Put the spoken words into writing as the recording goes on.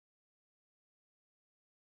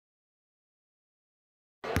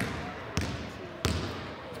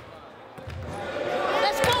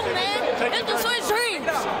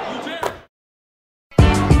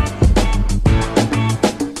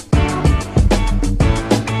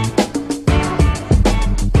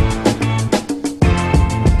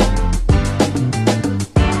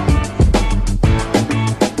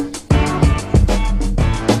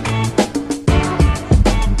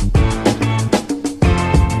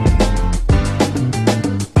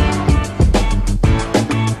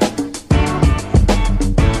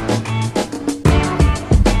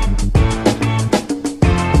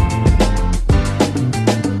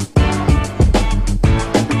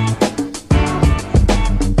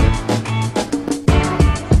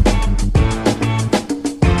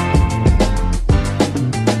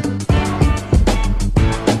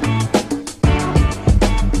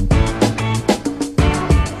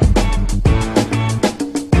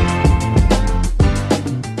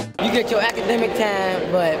respect your academic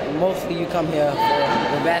time, but mostly you come here for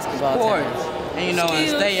the basketball time. And you know, and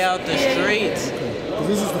stay out the streets. Because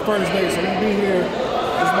this is the first day, so we'll be here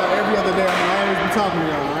just about every other day. I'm gonna always be talking to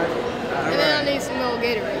y'all, alright? And then I need some more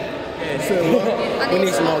Gatorade. We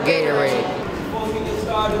need some more Gatorade. Before we get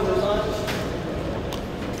started with lunch,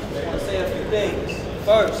 I want to say a few things.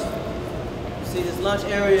 First, you see this lunch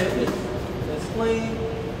area is clean.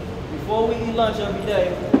 Before we eat lunch every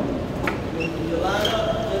day, you line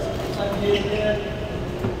up just like you did there,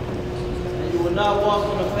 and you will not walk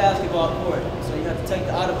on the basketball court. So you have to take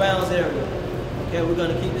the out of bounds area. Okay, we're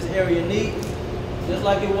going to keep this area neat, just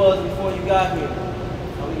like it was before you got here.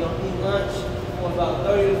 Now we're going to eat lunch for about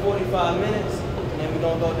 30 to 45 minutes, and then we're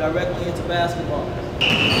going to go directly into basketball.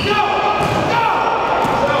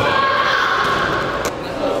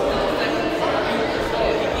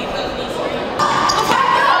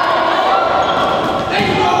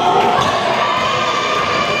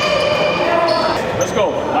 Let's go.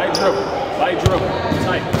 Light dribble,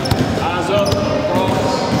 tight. Eyes up,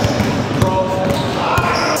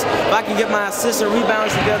 cross. If I can get my assists and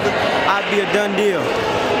rebounds together, I'd be a done deal.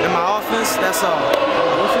 In my offense, that's all.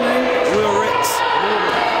 What's your name? Will Ricks.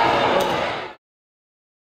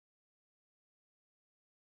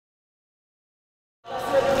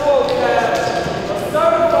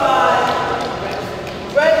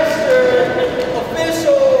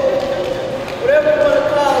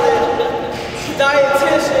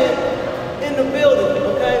 Dietitian in the building,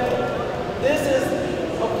 okay? This is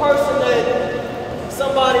a person that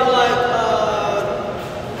somebody like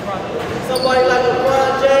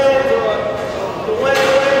LeBron James or Dwayne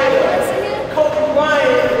Wade or Kobe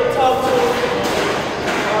Bryant will talk to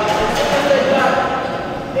as soon as they got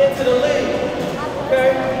into the league,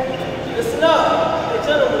 okay? Listen up, hey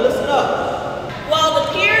gentlemen, listen up. Well, the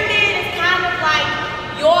pyramid is kind of like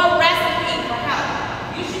your recipe for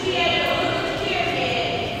health. You should be able to look at the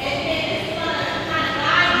pyramid and then it's gonna kind of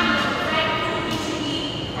guide you to the right food you should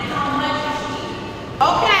eat and how much you should eat.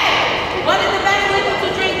 Okay, what is the best liquid to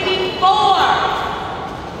drink before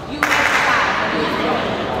you exercise?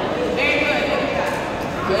 Very good,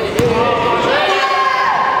 very good.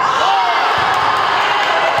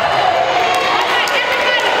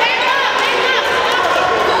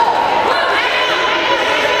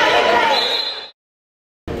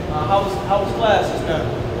 How was classes now?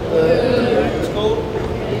 It's cool?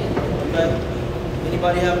 Okay.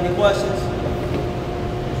 Anybody have any questions?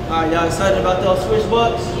 All right, y'all excited about those Swish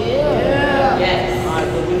bucks? Yeah. Yes. All right,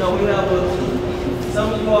 but we know we have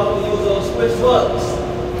some of you all can use those Swish bucks.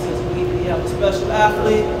 Since we have a special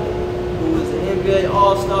athlete who is an NBA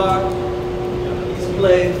All-Star. He's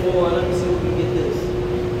played for, let me see if we can get this.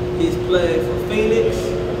 He's played for Phoenix.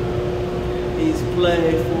 He's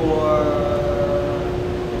played for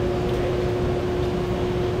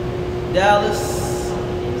Dallas.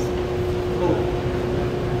 Cool.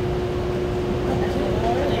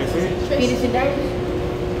 Phoenix and Dallas?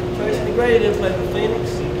 Tracy McGrady didn't play for Phoenix.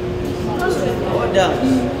 Or Dallas.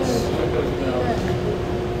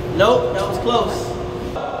 Nope, that was close.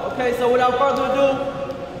 Okay, so without further ado,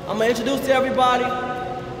 I'm gonna introduce to everybody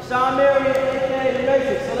Sean Marion, aka The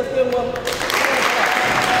Matrix. So let's give him a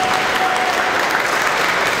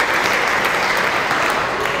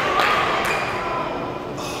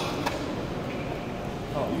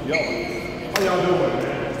How y'all doing,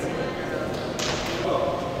 man?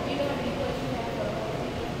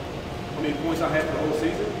 How many points I had for the whole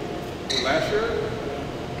season? Last year? I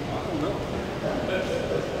don't know.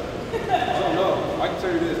 I don't know. I can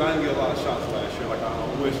tell you this, I didn't get a lot of shots last year like I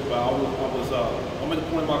wish, but I'm at the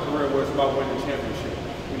point in my career where it's about winning the championship.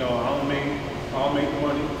 You know, I don't make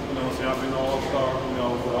money, you know what I'm saying? I've been an all-star, you know,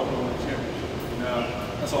 but I want to win the championship. Now,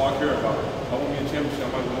 that's all I care about. If I want to win a championship, I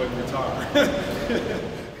might go ahead and retire.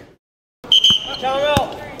 count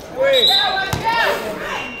out. 3.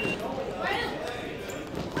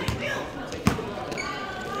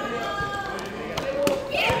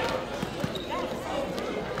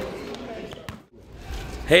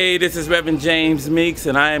 Hey, this is Reverend James Meeks,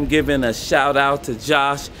 and I am giving a shout out to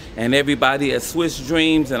Josh and everybody at Swish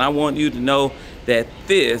Dreams, and I want you to know that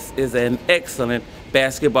this is an excellent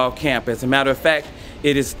basketball camp. As a matter of fact,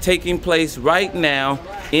 it is taking place right now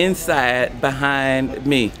inside behind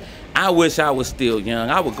me. I wish I was still young.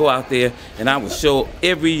 I would go out there and I would show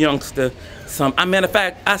every youngster some. As a matter of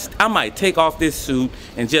fact, I might take off this suit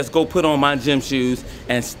and just go put on my gym shoes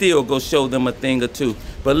and still go show them a thing or two.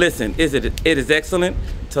 But listen, it is excellent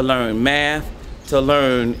to learn math, to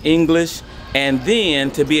learn English, and then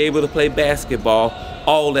to be able to play basketball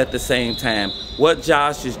all at the same time. What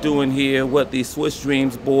Josh is doing here, what the Swish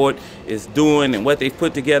Dreams board is doing, and what they've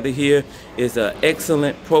put together here is an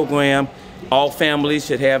excellent program. All families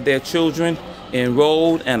should have their children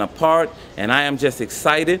enrolled and a part, and I am just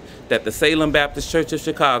excited that the Salem Baptist Church of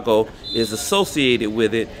Chicago is associated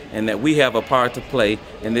with it and that we have a part to play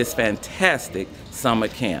in this fantastic summer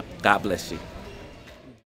camp. God bless you.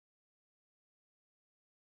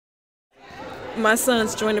 My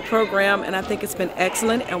sons joined the program, and I think it's been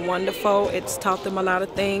excellent and wonderful. It's taught them a lot of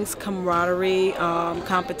things, camaraderie,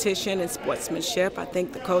 competition, and sportsmanship. I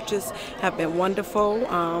think the coaches have been wonderful,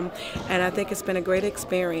 and I think it's been a great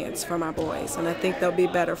experience for my boys, and I think they'll be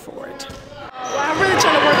better for it. Well, I'm really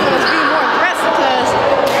trying to work on is being more aggressive because,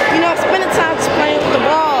 you know, spending time just playing with the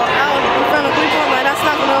ball out in front of 3-point line, that's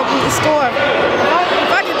not going to open the score.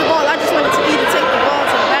 If I get the ball, I just want it to either take the ball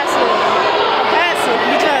to the basket or pass it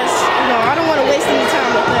because, you know, I don't want to waste any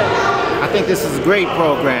time with that. I think this is a great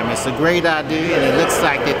program. It's a great idea, and it looks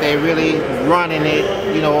like that they're really running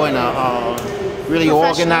it, you know, in a really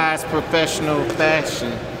organized, professional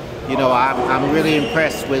fashion. You know, I'm really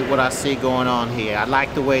impressed with what I see going on here. I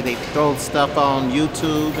like the way they throw stuff on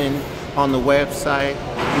YouTube and on the website,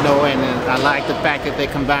 you know, and I like the fact that they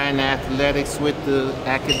combine athletics with the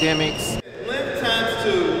academics. Length times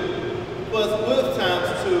 2 plus width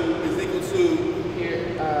times 2 is equal to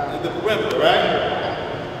the perimeter,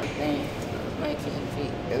 right? 19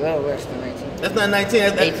 feet. A little less than 19. That's not 19.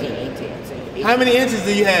 That's 18. How many inches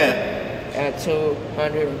do you have?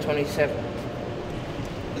 227.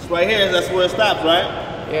 It's right here. That's where it stops, right?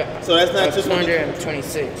 Yeah. So that's not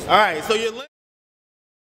 226. All right. So your length.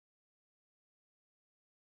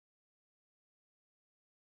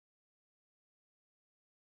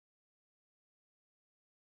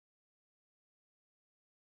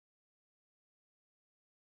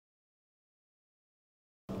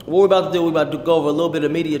 What we're about to do, we're about to go over a little bit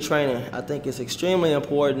of media training. I think it's extremely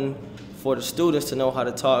important for the students to know how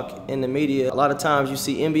to talk in the media. A lot of times you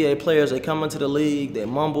see NBA players, they come into the league, they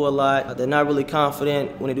mumble a lot, they're not really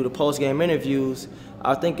confident when they do the post-game interviews.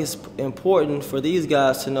 I think it's important for these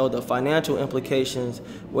guys to know the financial implications,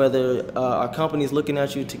 whether our company's looking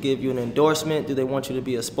at you to give you an endorsement, do they want you to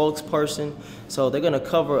be a spokesperson? So they're gonna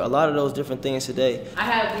cover a lot of those different things today. I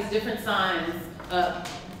have these different signs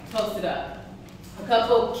posted up. A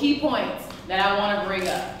couple key points that I want to bring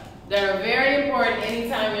up that are very important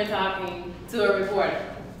anytime you're talking to a reporter.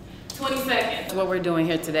 20 seconds. What we're doing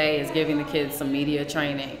here today is giving the kids some media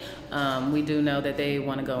training. We do know that they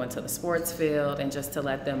want to go into the sports field, and just to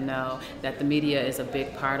let them know that the media is a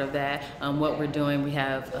big part of that. What we're doing, we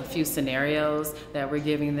have a few scenarios that we're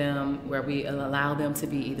giving them where we allow them to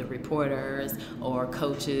be either reporters or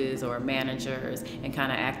coaches or managers and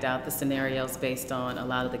kind of act out the scenarios based on a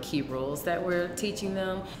lot of the key rules that we're teaching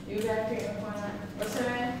them. You got here in front. What's your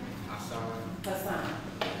name? Hassan.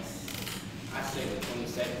 I say the 20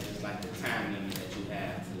 seconds is like the time limit that you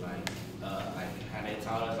have to like how they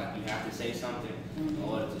taught us, like you have to say something in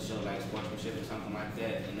order to show like sportsmanship or something like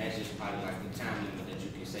that, and that's just probably like the time limit that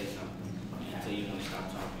you can say something until you want to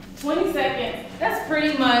stop talking. 20 seconds, that's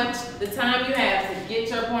pretty much the time you have to get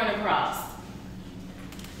your point across.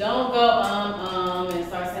 Don't go and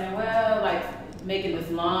start saying, well, like making this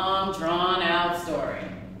long, drawn out story.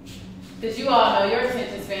 Because you all know your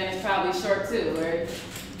attention span is probably short too, where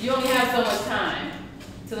you only have so much time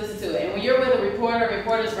to listen to it. And when you're with a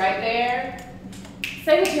reporter's right there,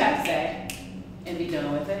 say what you have to say and be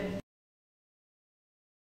done with it.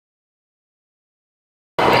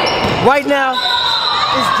 Right now,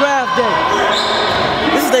 it's draft day.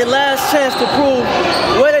 This is their last chance to prove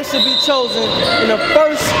where they should be chosen in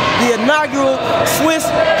the inaugural Swish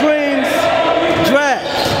Dreams draft.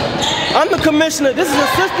 I'm the commissioner. This is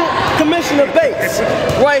Assistant Commissioner Bates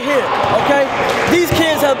right here, okay? These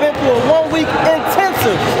kids have been through a 1-week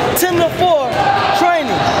intensive 10-4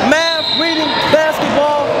 training. Math, reading,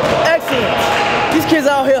 basketball, excellence. These kids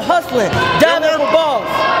out here hustling, diving for balls.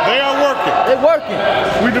 They are working. They're working.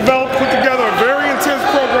 We put together a very intense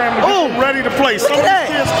program to get them ready to play. Some of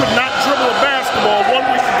these kids could not dribble a basketball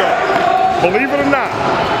 1 week ago. Believe it or not,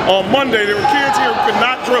 on Monday there were kids here who could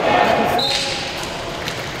not dribble.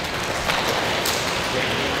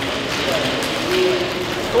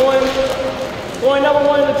 Going number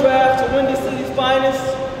 1 in the draft to win the city's finest,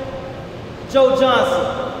 Joe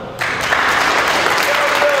Johnson.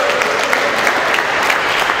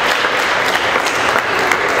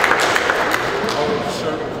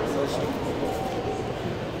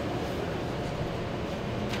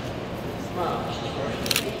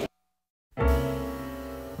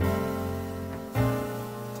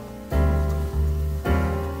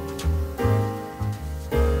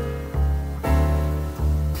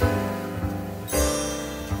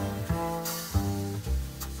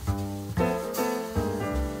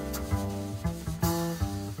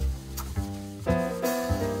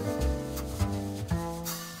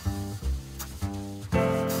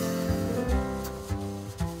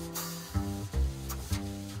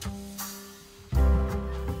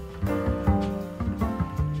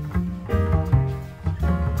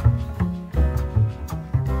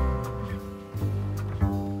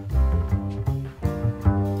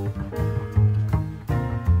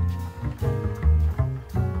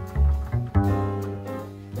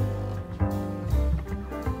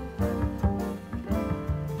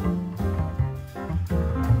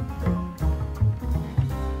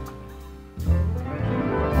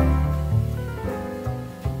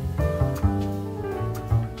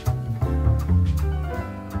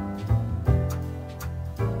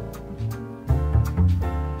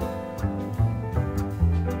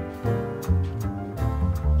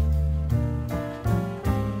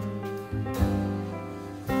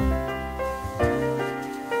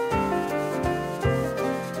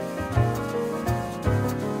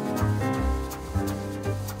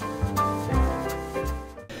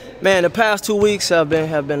 Man, the past 2 weeks have been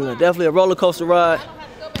definitely a roller coaster ride.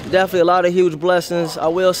 Definitely a lot of huge blessings. I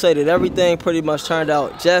will say that everything pretty much turned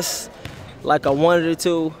out just like I wanted it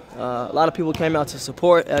to. A lot of people came out to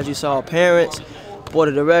support, as you saw, parents, board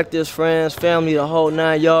of directors, friends, family, the whole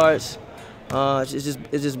 9 yards. It's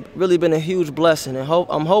just really been a huge blessing, and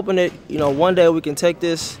I'm hoping that one day we can take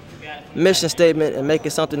this mission statement and make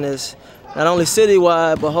it something that's not only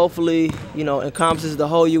citywide, but hopefully encompasses the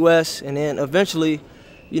whole U.S. and then eventually,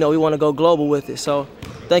 we want to go global with it. So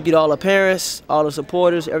thank you to all the parents, all the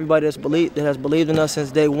supporters, everybody that has believed in us since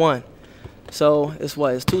day one. So it's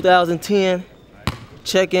 2010.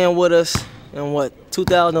 Check in with us in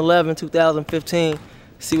 2011, 2015.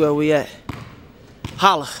 See where we at.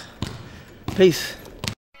 Holla. Peace.